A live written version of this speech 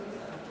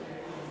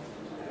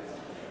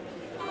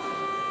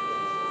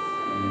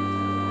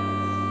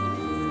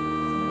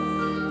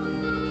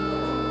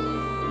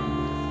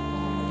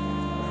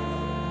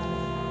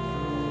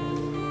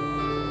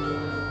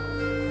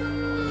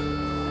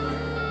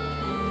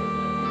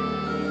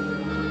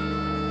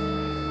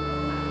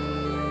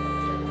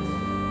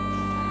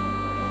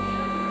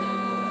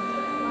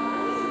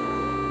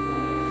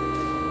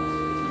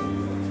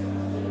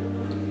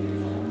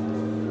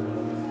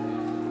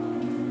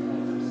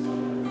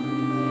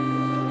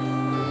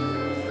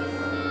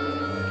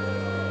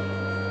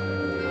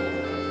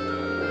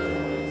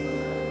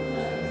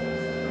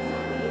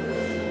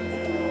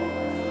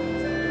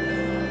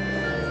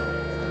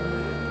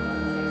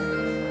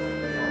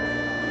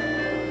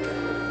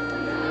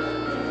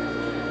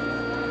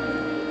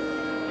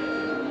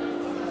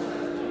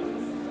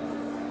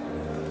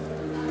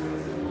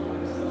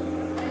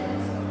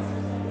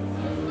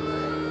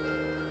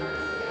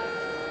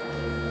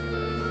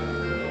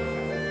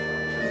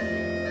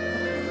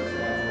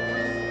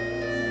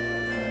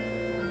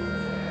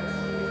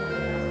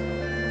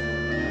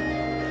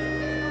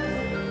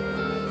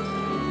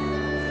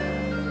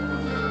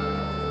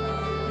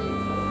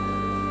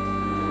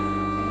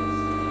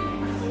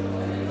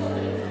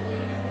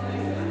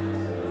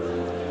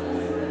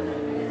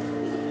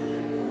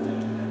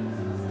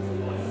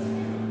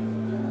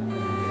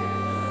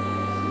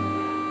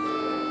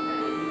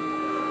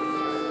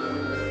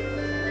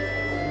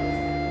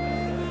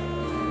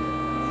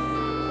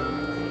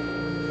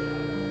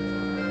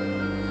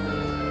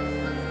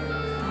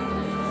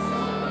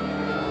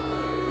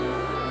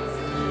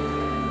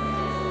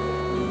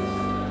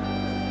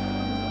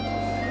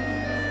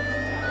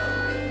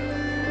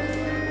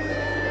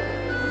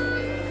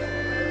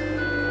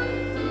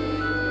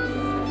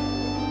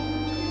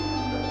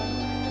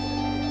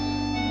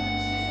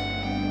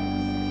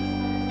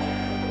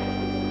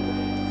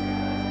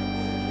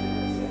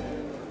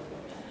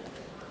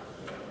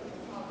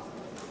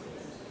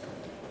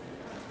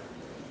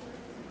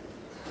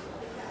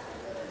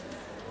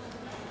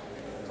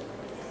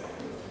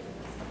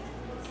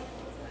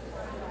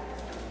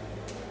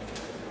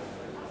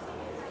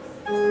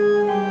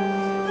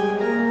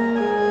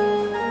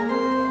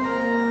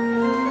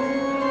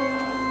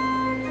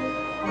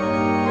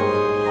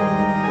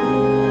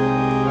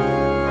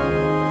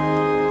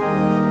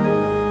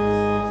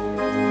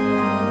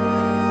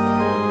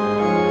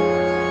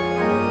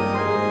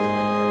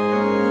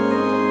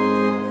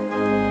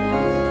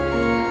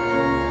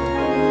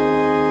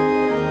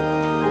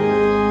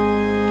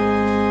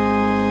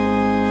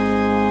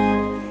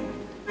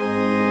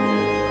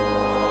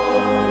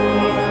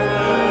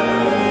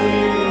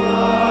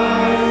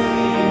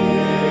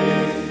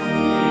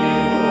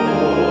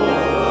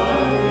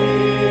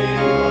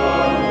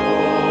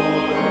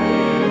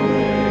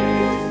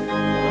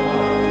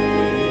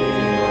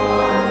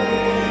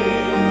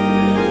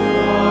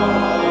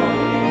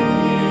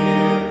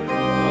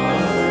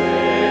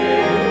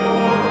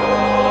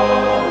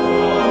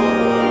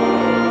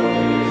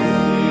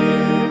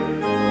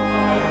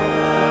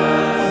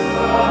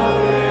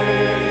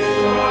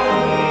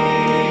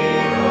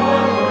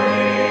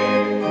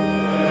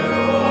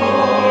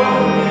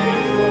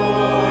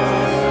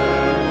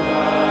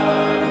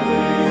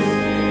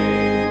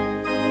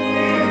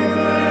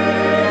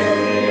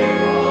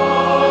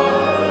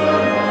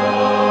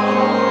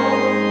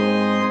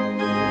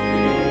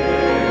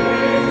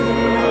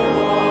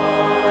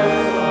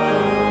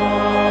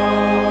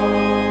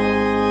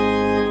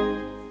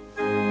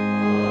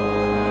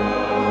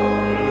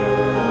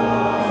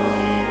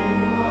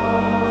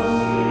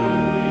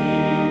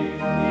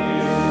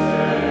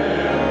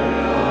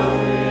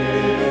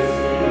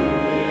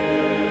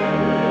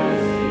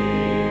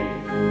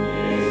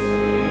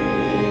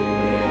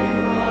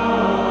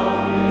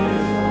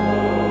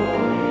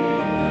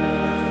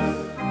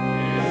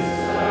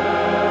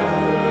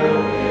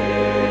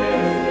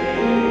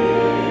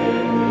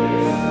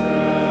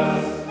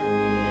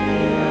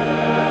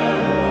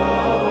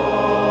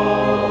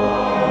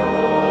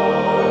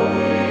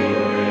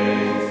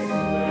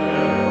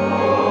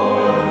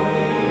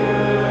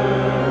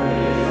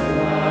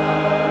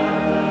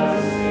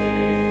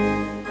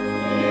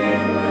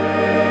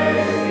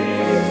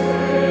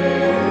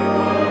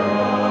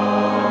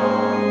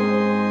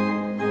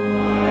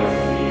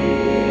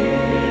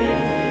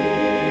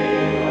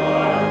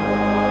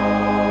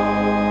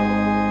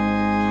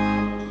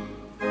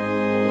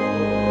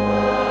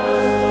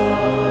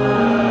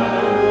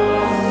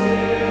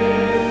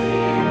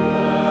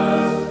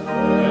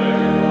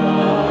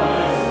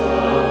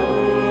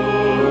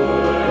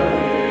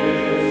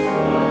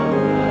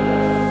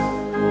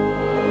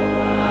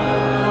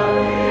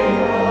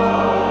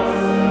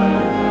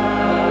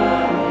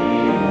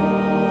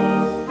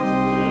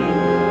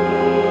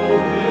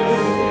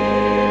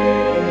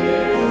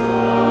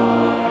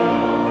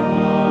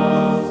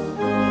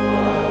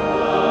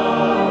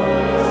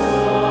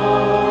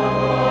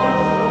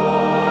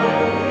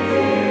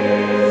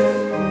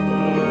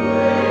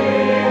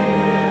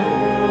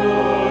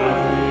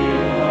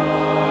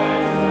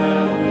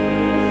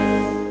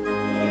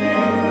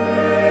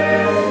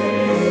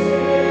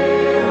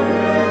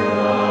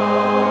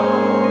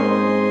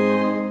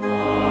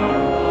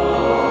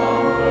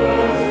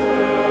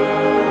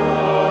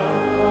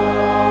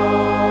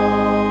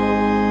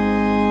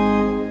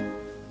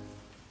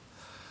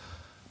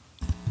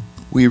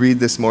We read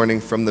this morning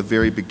from the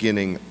very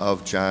beginning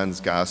of John's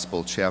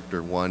Gospel,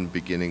 chapter 1,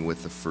 beginning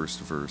with the first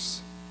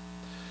verse.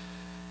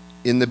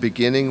 In the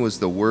beginning was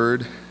the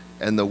Word,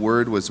 and the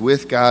Word was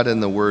with God,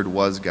 and the Word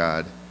was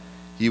God.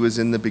 He was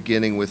in the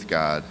beginning with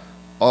God.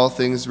 All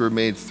things were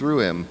made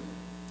through him,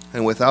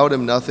 and without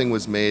him nothing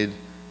was made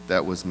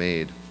that was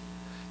made.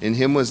 In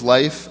him was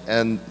life,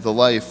 and the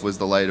life was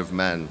the light of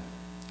men.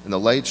 And the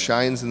light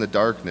shines in the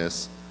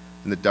darkness,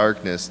 and the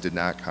darkness did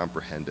not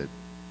comprehend it.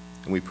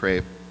 And we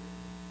pray.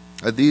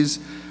 These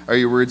are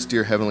your words,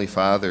 dear Heavenly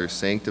Father.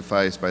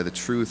 Sanctify us by the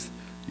truth.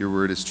 Your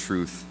word is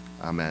truth.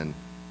 Amen.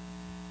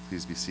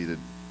 Please be seated.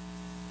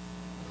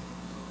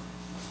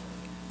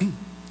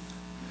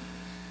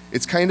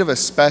 It's kind of a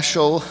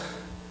special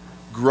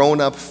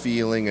grown-up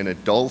feeling, an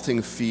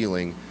adulting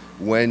feeling,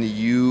 when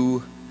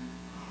you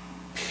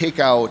pick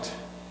out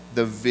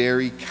the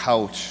very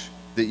couch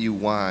that you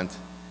want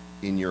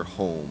in your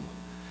home.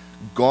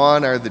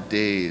 Gone are the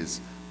days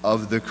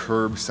of the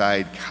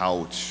curbside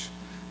couch.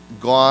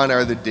 Gone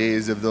are the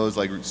days of those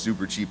like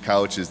super cheap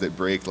couches that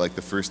break like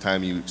the first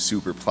time you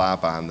super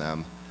plop on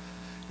them.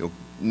 You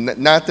know,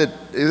 not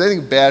that there's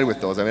anything bad with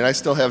those. I mean, I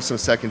still have some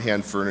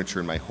secondhand furniture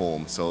in my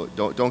home, so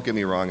don't get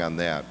me wrong on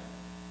that.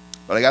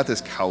 But I got this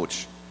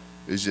couch.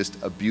 It was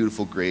just a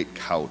beautiful, great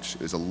couch.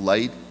 It was a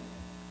light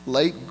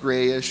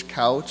grayish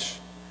couch.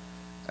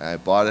 And I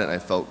bought it, and I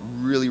felt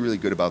really, really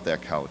good about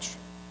that couch.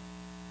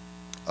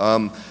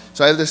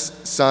 So I have this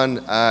son,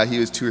 he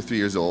was 2 or 3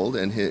 years old,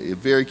 and a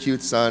very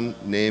cute son,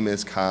 name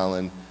is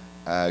Colin,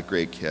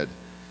 great kid.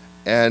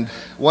 And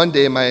one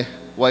day my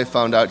wife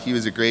found out he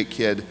was a great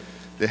kid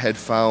that had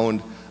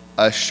found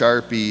a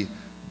Sharpie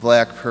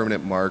black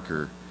permanent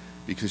marker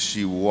because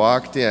she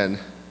walked in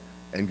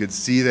and could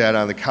see that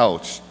on the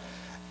couch.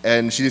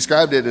 And she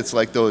described it, it's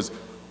like those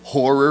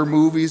horror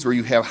movies where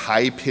you have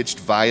high-pitched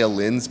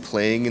violins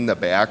playing in the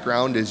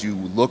background as you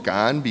look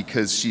on,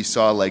 because she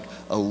saw like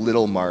a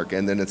little mark,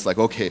 and then it's like,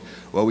 okay,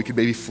 well, we could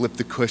maybe flip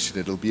the cushion,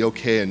 it'll be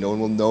okay and no one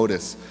will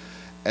notice.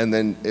 And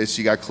then as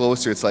she got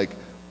closer, it's like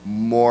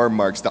more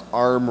marks. The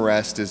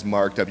armrest is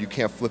marked up, you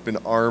can't flip an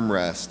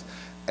armrest.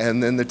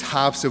 And then the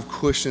tops of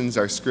cushions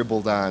are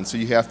scribbled on, so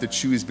you have to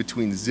choose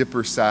between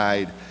zipper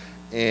side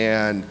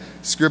and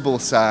scribble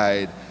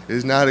side. It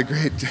is not a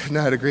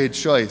great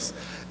choice.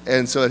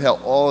 And so it had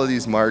all of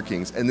these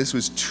markings. And this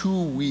was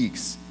 2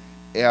 weeks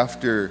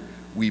after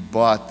we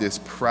bought this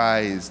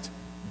prized,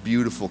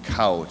 beautiful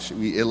couch.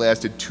 It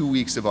lasted 2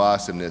 weeks of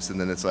awesomeness, and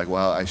then it's like,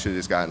 well, I should have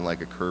just gotten like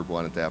a curb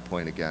one at that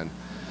point again.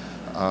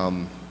 It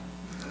was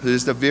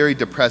just a very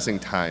depressing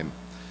time.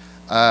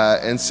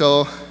 And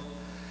so,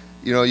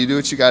 you know, you do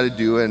what you got to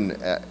do. And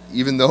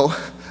even though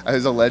I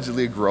was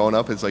allegedly a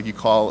grown-up, it's like you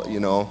call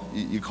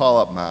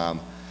up mom.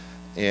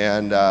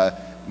 And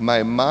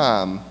my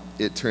mom,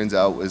 it turns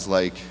out, was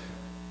like,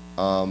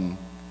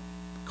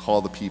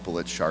 call the people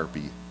at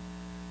Sharpie,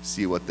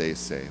 see what they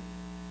say.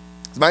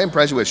 My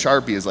impression with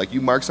Sharpie is like, you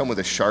mark someone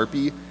with a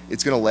Sharpie,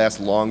 it's going to last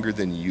longer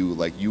than you.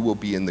 Like, you will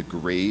be in the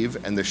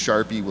grave and the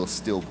Sharpie will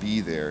still be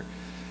there.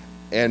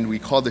 And we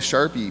called the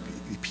Sharpie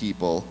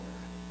people,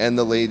 and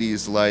the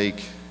lady's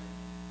like,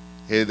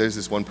 hey, there's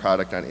this one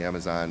product on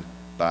Amazon,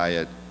 buy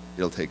it,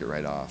 it'll take it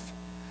right off.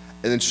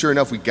 And then sure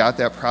enough, we got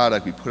that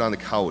product, we put it on the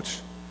couch,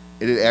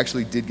 and it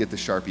actually did get the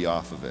Sharpie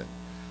off of it.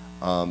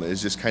 It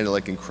was just kind of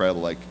like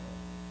incredible. Like,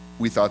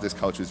 we thought this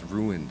couch was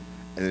ruined,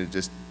 and it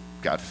just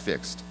got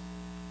fixed.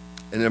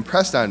 And it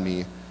impressed on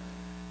me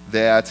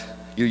that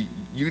you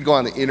could go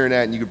on the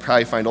internet and you could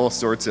probably find all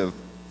sorts of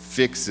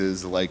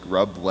fixes, like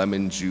rub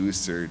lemon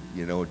juice or,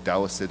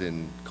 douse it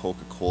in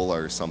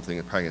Coca-Cola or something.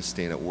 It's probably going to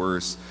stain it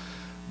worse.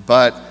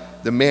 But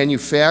the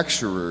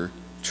manufacturer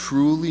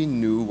truly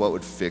knew what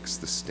would fix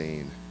the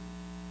stain.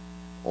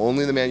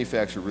 Only the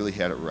manufacturer really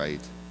had it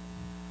right.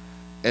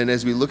 And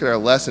as we look at our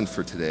lesson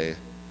for today,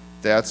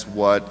 that's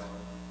what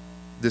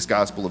this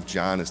Gospel of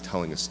John is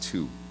telling us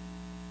too.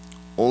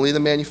 Only the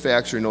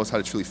manufacturer knows how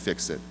to truly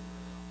fix it.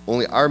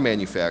 Only our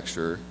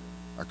manufacturer,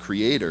 our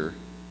creator,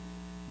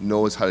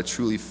 knows how to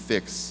truly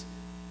fix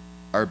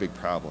our big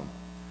problem.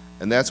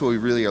 And that's what we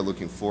really are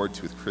looking forward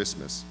to with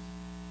Christmas.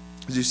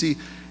 As you see,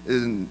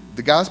 in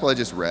the Gospel I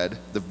just read,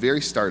 the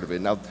very start of it,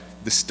 now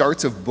the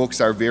starts of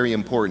books are very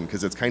important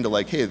because it's kind of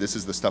like, hey, this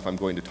is the stuff I'm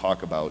going to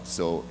talk about,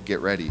 so get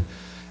ready.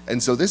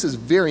 And so this is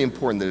very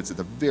important that it's at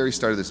the very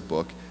start of this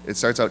book. It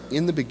starts out,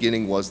 in the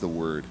beginning was the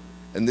Word.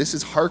 And this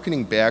is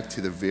hearkening back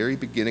to the very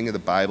beginning of the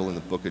Bible in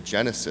the book of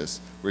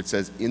Genesis, where it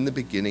says, in the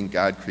beginning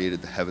God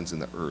created the heavens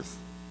and the earth.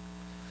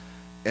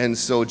 And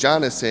so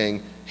John is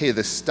saying, hey,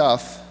 the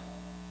stuff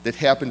that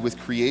happened with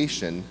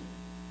creation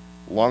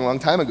a long, long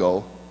time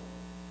ago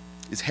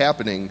is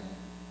happening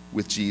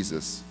with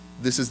Jesus.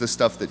 This is the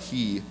stuff that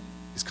he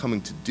is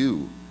coming to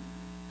do.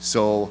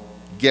 So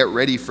get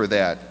ready for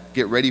that.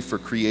 Get ready for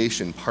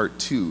creation, part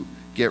 2.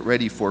 Get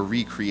ready for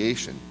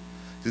recreation.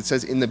 It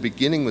says, in the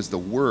beginning was the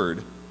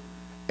Word,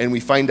 and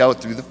we find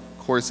out through the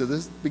course of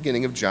the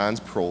beginning of John's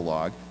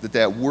prologue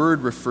that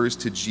word refers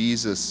to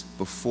Jesus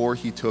before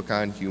he took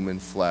on human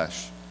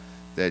flesh,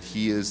 that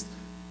he is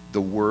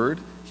the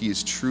Word, he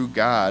is true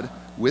God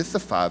with the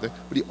Father,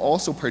 but he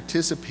also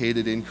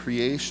participated in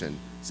creation.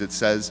 As it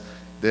says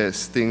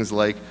this, things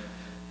like,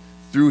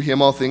 through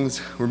him all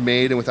things were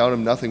made, and without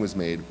him nothing was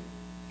made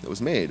that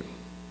was made.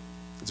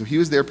 And so he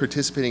was there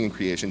participating in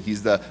creation.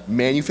 He's the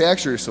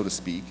manufacturer, so to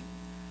speak.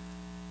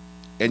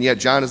 And yet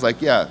John is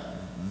like, yeah,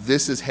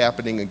 this is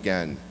happening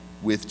again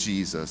with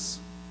Jesus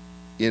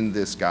in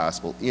this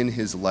gospel, in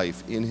his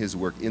life, in his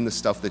work, in the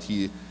stuff that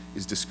he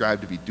is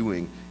described to be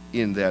doing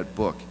in that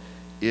book.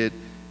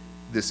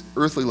 This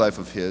earthly life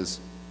of his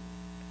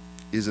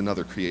is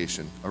another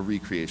creation, a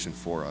recreation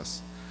for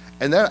us.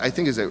 And that, I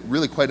think, is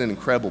really quite an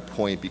incredible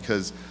point,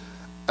 because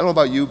I don't know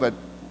about you, but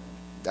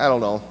I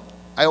don't know.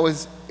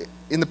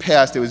 In the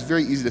past, it was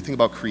very easy to think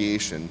about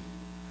creation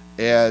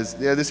as,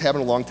 yeah, this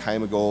happened a long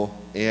time ago,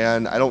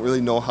 and I don't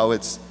really know how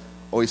it's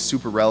always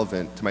super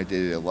relevant to my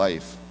day-to-day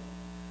life.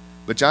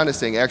 But John is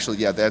saying, actually,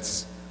 yeah,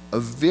 that's a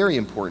very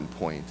important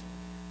point,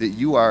 that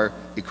you are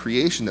a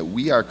creation, that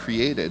we are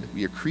created,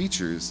 we are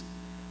creatures,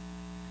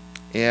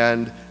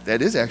 and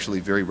that is actually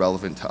very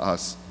relevant to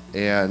us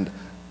and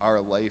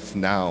our life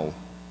now.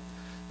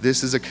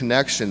 This is a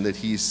connection that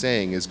he's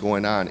saying is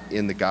going on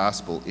in the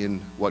gospel, in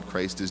what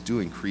Christ is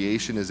doing.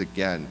 Creation is,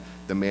 again,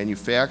 the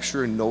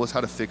manufacturer knows how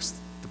to fix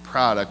the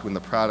product when the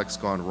product's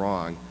gone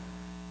wrong,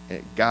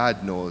 and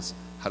God knows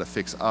how to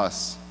fix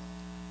us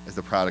as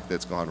the product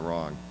that's gone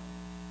wrong.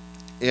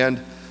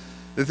 And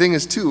the thing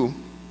is, too,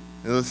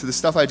 the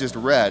stuff I just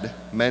read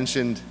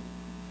mentioned,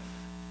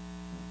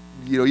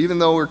 even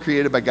though we're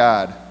created by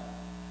God,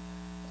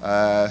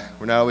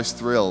 we're not always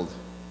thrilled,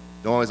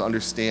 don't always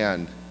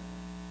understand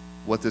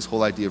what this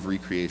whole idea of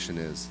recreation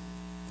is.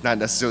 Not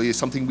necessarily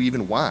something we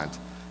even want,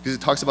 because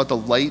it talks about the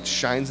light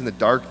shines in the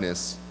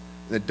darkness,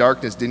 and the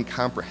darkness didn't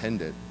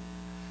comprehend it.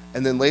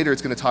 And then later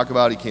it's going to talk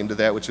about he came to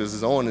that which was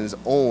his own, and his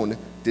own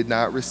did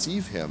not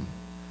receive him.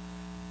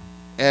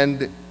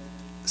 And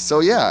so,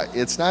 yeah,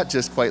 it's not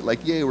just quite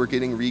like, yay, we're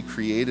getting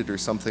recreated or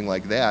something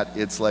like that.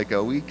 It's like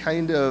we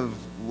kind of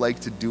like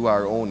to do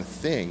our own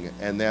thing,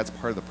 and that's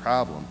part of the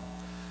problem.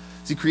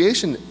 See,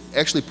 creation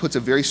actually puts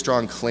a very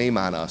strong claim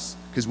on us,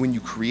 because when you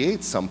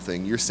create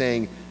something, you're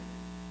saying,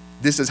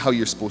 this is how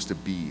you're supposed to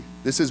be.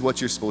 This is what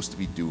you're supposed to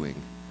be doing.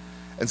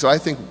 And so I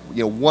think,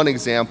 one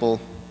example,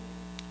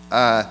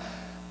 I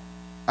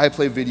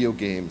play video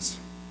games.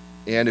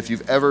 And if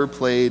you've ever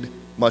played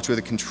much with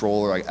a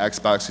controller, like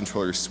Xbox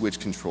controller or Switch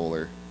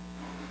controller,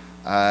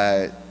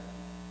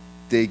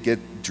 they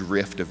get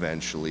drift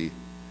eventually.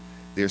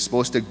 They're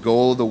supposed to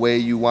go the way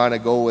you want to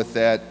go with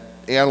that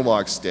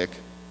analog stick,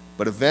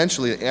 but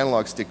eventually the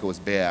analog stick goes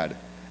bad.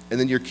 And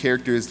then your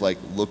character is like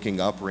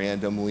looking up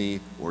randomly,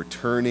 or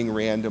turning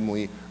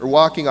randomly, or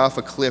walking off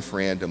a cliff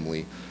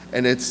randomly.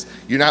 And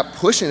you're not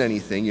pushing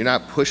anything, you're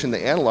not pushing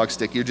the analog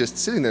stick, you're just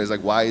sitting there. It's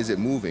like, why is it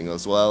moving? It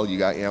goes, well, you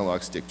got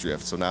analog stick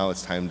drift, so now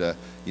it's time to,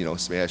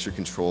 smash your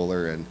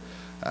controller and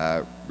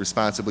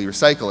responsibly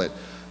recycle it.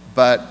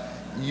 But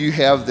you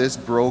have this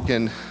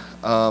broken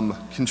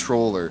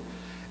controller.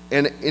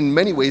 And in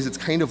many ways, it's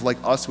kind of like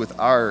us with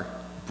our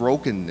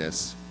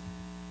brokenness.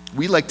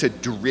 We like to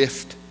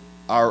drift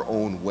our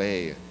own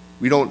way.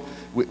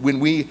 When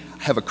we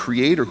have a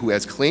creator who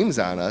has claims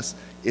on us,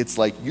 it's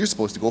like, you're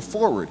supposed to go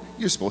forward,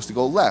 you're supposed to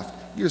go left,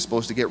 you're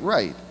supposed to get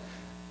right.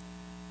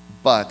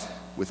 But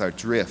with our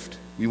drift,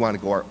 we want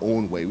to go our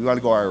own way. We want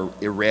to go our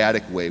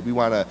erratic way. We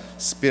want to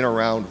spin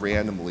around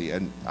randomly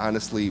and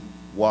honestly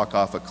walk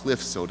off a cliff,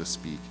 so to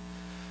speak.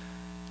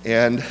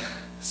 And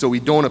so we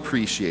don't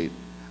appreciate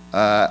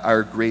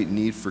our great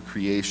need for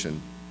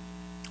creation.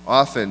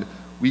 Often,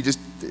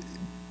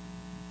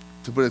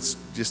 to put it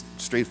just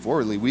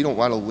straightforwardly, we don't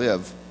want to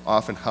live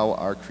often how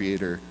our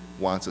Creator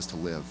wants us to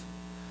live.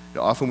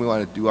 Often we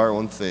want to do our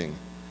own thing.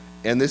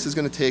 And this is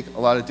going to take a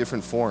lot of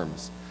different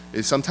forms.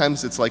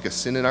 Sometimes it's like a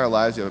sin in our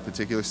lives. You have a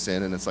particular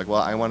sin, and it's like,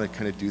 well, I want to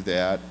kind of do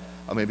that.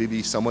 I'll maybe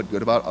be somewhat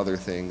good about other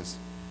things,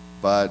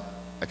 but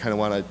I kind of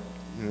want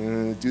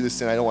to do this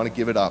sin. I don't want to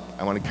give it up.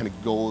 I want to kind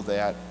of go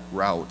that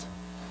route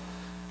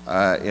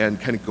and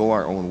kind of go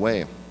our own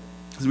way.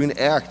 Because we can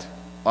act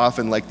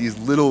often like these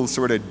little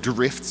sort of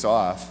drifts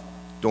off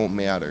don't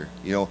matter.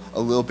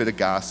 A little bit of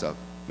gossip,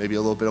 maybe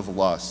a little bit of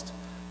lust,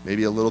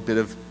 maybe a little bit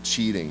of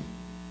cheating,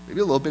 maybe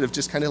a little bit of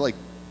just kind of like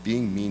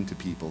being mean to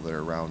people that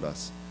are around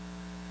us.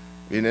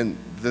 And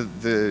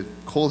the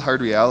cold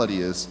hard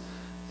reality is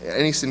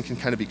any sin can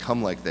kind of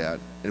become like that.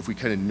 And if we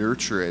kind of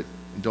nurture it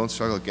and don't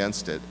struggle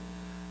against it,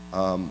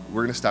 we're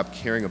going to stop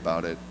caring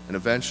about it. And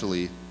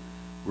eventually,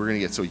 we're going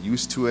to get so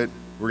used to it,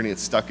 we're going to get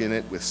stuck in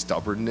it with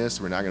stubbornness.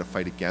 We're not going to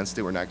fight against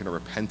it. We're not going to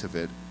repent of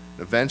it.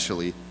 And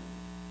eventually,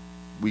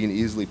 we can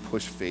easily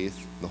push faith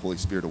and the Holy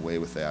Spirit away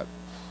with that.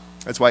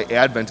 That's why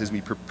Advent, as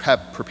we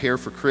prepare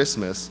for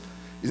Christmas,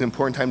 is an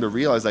important time to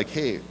realize, like,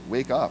 hey,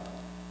 wake up.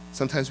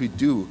 Sometimes we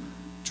do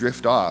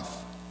drift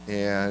off,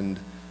 and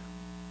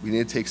we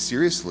need to take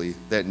seriously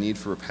that need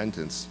for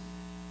repentance.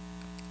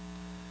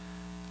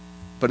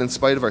 But in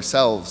spite of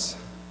ourselves,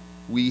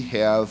 we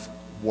have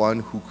one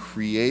who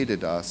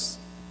created us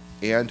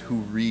and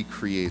who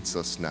recreates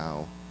us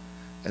now.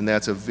 And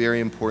that's a very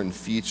important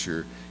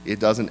feature. It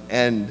doesn't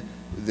end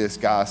this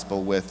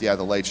gospel with, the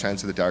light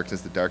shines through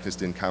the darkness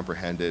didn't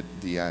comprehend it,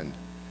 the end.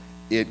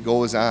 It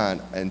goes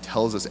on and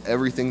tells us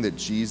everything that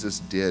Jesus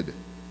did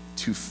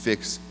to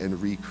fix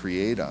and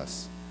recreate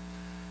us.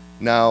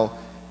 Now,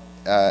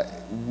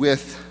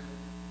 with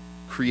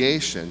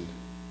creation,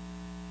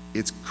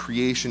 it's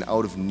creation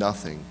out of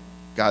nothing.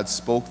 God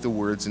spoke the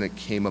words and it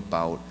came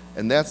about.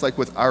 And that's like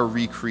with our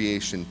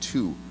recreation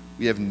too.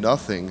 We have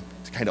nothing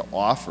to kind of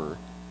offer.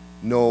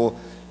 No,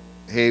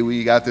 hey,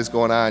 we got this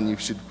going on, you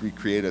should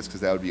recreate us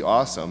because that would be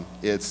awesome.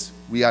 It's,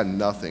 we got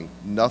nothing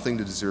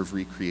to deserve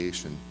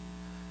recreation.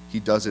 He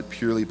does it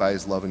purely by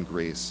his love and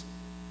grace.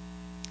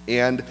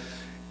 And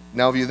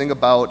now if you think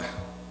about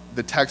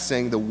the text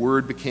saying the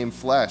Word became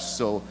flesh,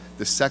 so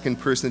the second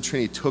person of the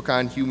Trinity took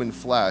on human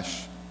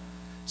flesh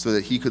so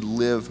that he could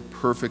live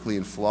perfectly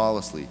and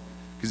flawlessly.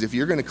 Because if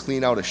you're going to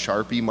clean out a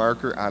Sharpie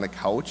marker on a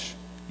couch,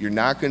 you're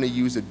not going to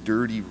use a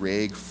dirty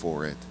rag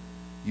for it.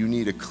 You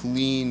need a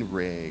clean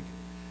rag.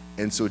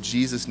 And so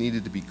Jesus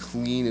needed to be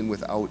clean and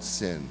without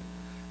sin.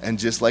 And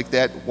just like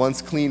that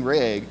once clean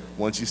rag,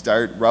 once you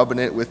start rubbing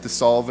it with the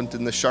solvent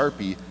and the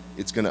Sharpie,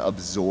 it's going to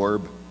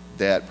absorb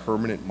that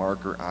permanent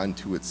marker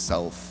onto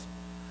itself.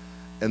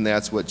 And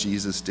that's what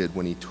Jesus did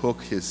when he took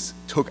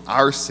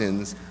our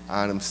sins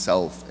on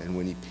himself, and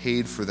when he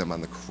paid for them on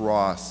the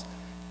cross,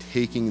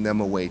 taking them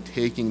away,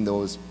 taking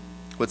those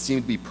what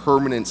seemed to be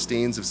permanent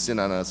stains of sin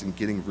on us and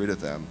getting rid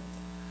of them.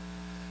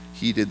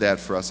 He did that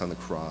for us on the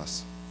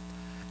cross.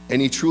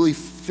 And he truly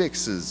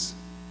fixes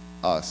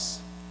us.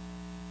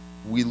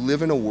 We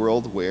live in a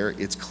world where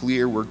it's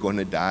clear we're going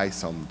to die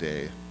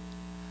someday.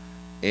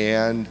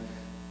 And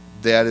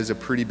that is a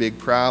pretty big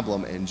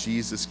problem, and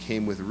Jesus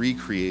came with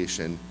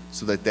recreation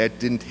so that that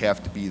didn't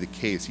have to be the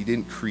case. He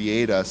didn't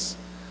create us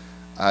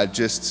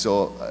just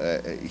so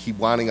he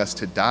wanting us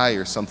to die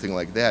or something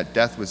like that.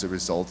 Death was a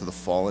result of the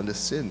fall into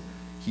sin.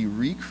 He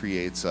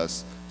recreates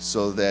us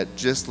so that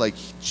just like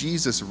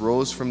Jesus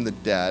rose from the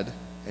dead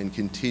and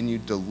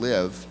continued to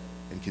live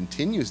and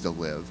continues to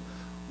live,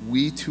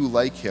 we too,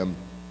 like him,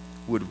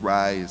 would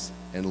rise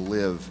and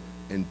live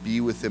and be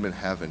with him in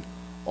heaven,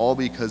 all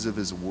because of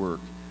his work,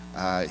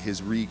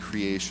 his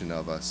recreation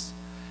of us.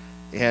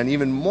 And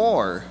even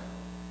more,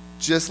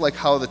 just like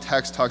how the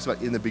text talks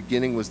about in the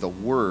beginning was the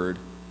Word,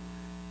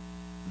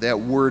 that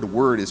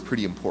word is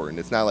pretty important.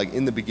 It's not like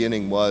in the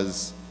beginning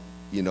was,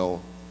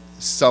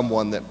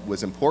 someone that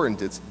was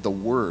important. It's the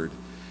Word.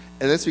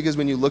 And that's because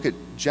when you look at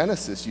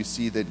Genesis, you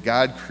see that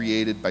God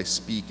created by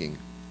speaking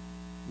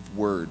with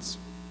words.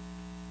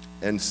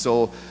 And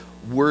so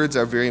words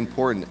are very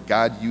important.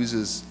 God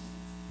uses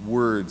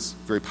words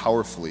very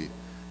powerfully.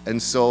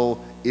 And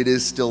so it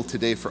is still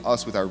today for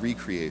us with our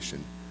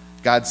recreation.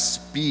 God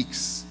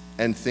speaks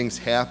and things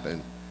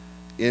happen.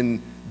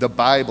 In the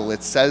Bible,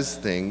 it says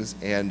things,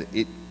 and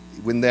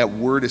when that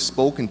word is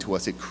spoken to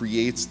us, it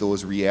creates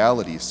those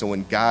realities. So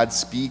when God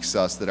speaks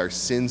us that our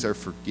sins are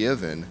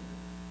forgiven,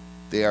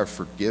 they are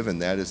forgiven.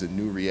 That is a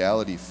new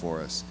reality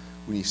for us.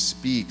 When he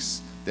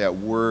speaks, that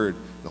word,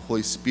 the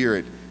Holy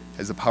Spirit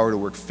has the power to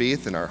work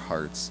faith in our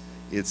hearts.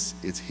 It's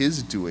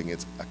his doing.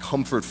 It's a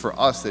comfort for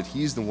us that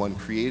he's the one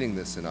creating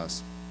this in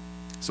us.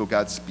 So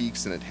God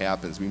speaks and it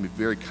happens. We can be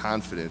very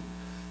confident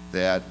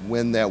that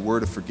when that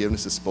word of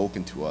forgiveness is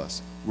spoken to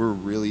us, we're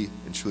really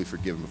and truly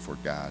forgiven before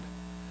God.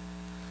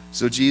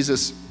 So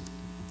Jesus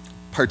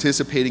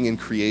participating in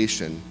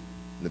creation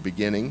in the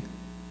beginning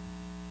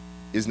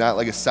is not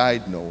like a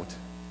side note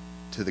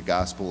to the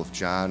Gospel of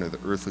John or the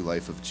earthly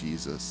life of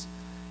Jesus.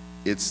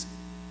 It's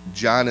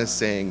John is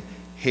saying,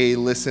 hey,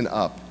 listen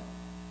up.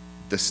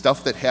 The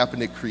stuff that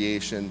happened at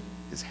creation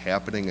is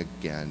happening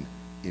again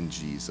in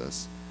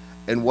Jesus.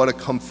 And what a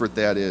comfort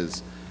that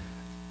is,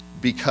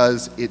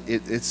 because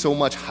it so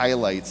much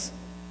highlights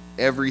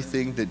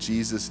everything that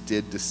Jesus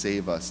did to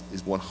save us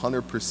is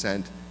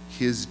 100%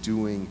 his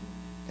doing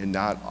and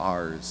not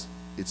ours.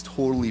 It's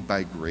totally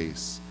by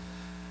grace.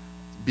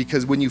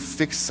 Because when you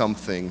fix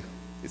something,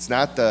 it's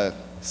not the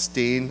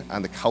stain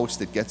on the couch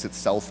that gets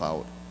itself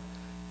out.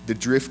 The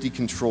drifty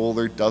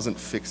controller doesn't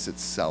fix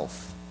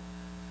itself.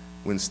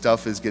 When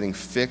stuff is getting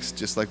fixed,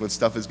 just like when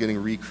stuff is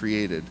getting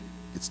recreated,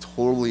 it's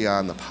totally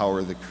on the power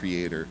of the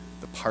creator,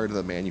 the part of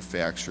the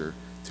manufacturer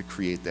to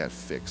create that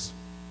fix.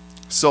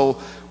 So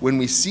when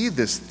we see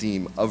this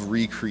theme of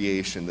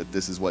recreation, that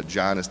this is what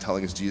John is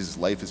telling us Jesus'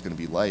 life is going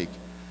to be like,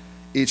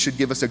 it should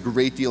give us a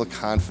great deal of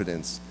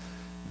confidence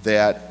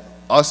that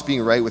us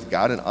being right with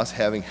God and us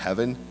having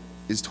heaven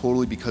is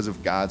totally because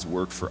of God's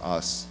work for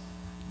us,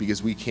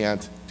 because we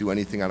can't do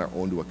anything on our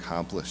own to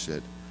accomplish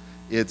it.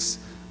 It's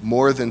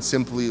more than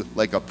simply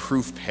like a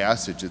proof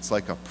passage. It's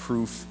like a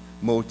proof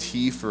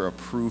motif or a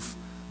proof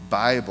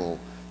Bible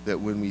that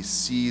when we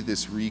see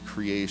this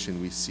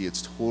recreation, we see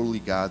it's totally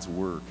God's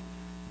work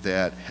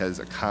that has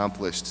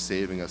accomplished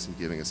saving us and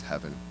giving us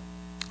heaven.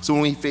 So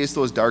when we face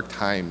those dark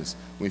times,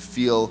 when we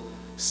feel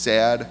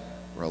sad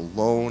or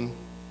alone,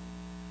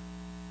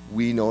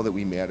 we know that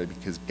we matter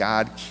because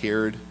God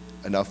cared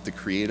enough to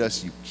create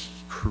us.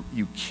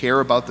 You care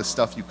about the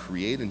stuff you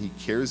create, and he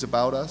cares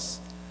about us.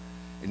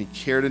 and he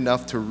cared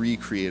enough to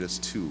recreate us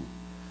too.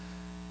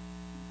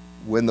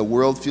 When the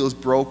world feels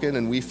broken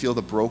and we feel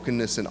the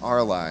brokenness in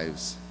our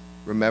lives,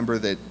 remember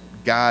that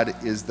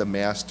God is the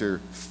master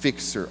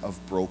fixer of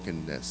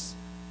brokenness.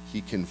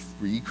 He can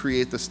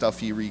recreate the stuff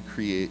he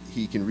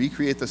can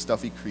recreate the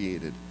stuff he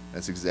created.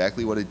 That's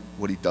exactly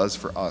what he does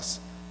for us,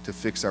 to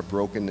fix our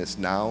brokenness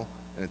now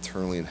and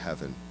eternally in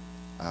heaven.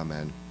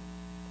 Amen.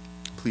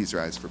 Please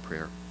rise for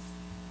prayer.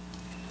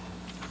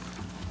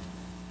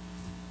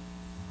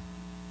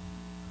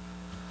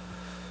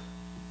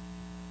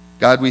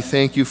 God, we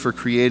thank you for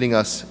creating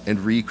us and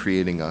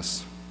recreating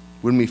us.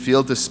 When we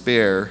feel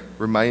despair,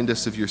 remind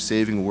us of your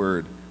saving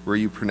word, where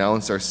you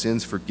pronounce our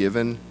sins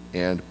forgiven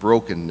and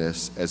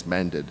brokenness as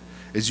mended.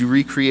 As you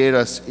recreate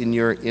us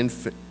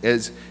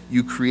as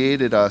you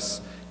created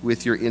us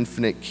with your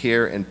infinite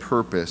care and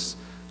purpose,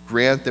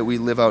 grant that we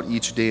live out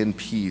each day in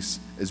peace,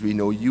 as we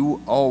know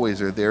you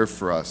always are there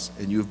for us,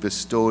 and you have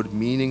bestowed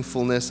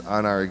meaningfulness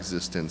on our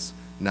existence,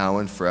 now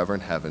and forever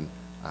in heaven.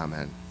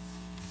 Amen.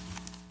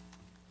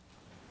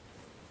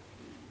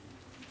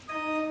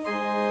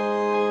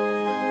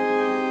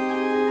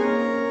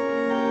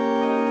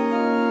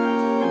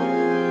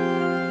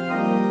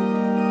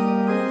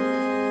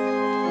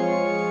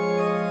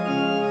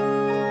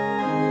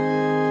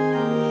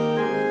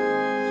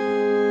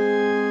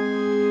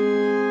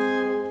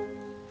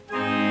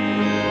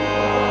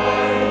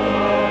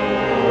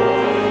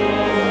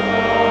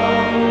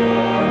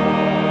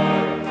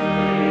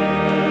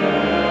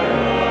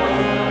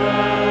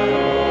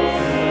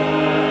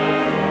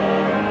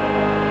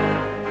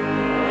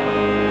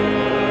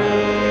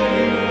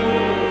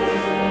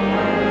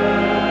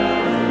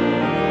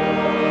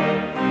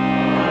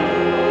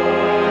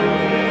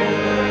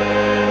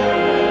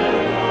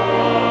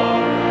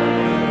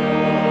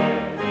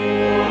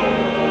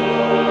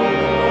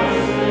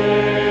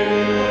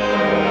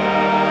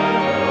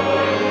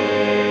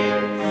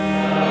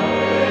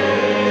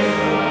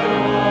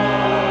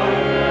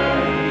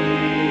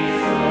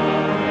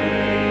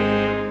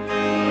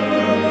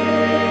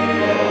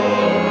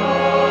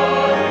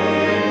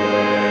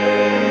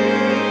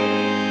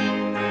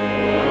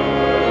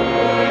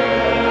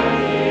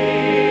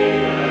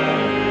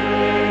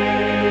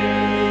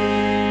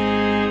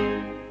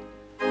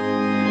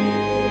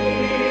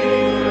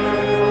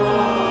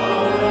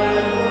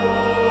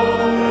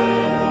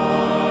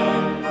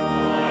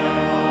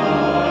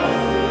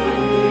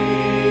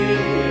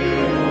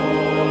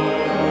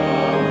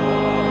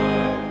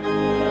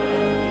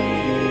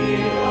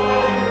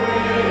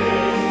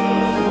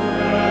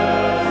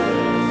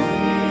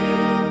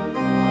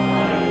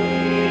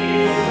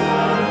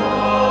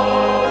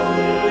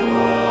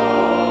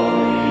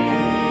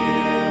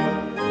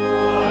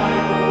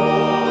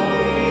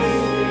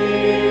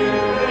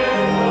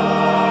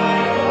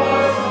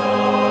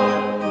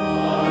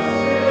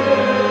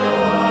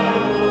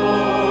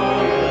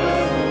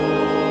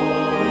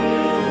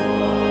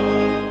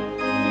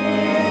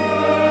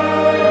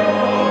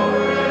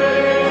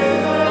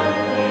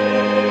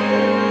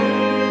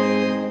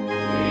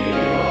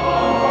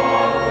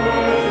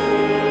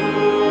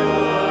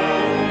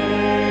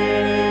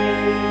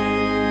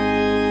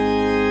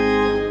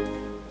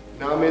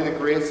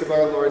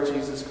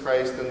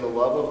 Christ and the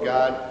love of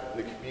God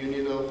and the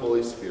communion of the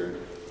Holy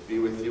Spirit be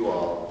with you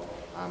all.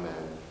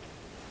 Amen.